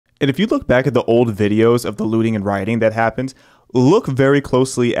And if you look back at the old videos of the looting and rioting that happened, look very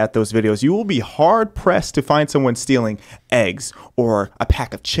closely at those videos. You will be hard pressed to find someone stealing eggs or a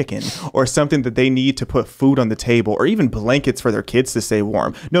pack of chicken or something that they need to put food on the table, or even blankets for their kids to stay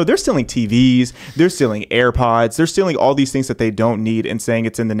warm. No, they're stealing TVs, they're stealing AirPods, they're stealing all these things that they don't need and saying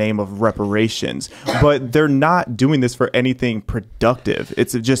it's in the name of reparations. But they're not doing this for anything productive.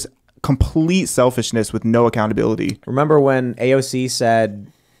 It's just complete selfishness with no accountability. Remember when AOC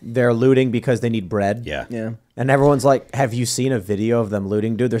said they're looting because they need bread? Yeah. Yeah. And everyone's like, have you seen a video of them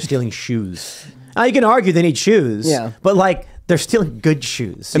looting? Dude, they're stealing shoes. Now, you can argue they need shoes. Yeah. But, like, they're stealing good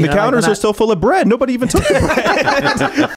shoes. And the counters are still full of bread. Nobody even took the bread.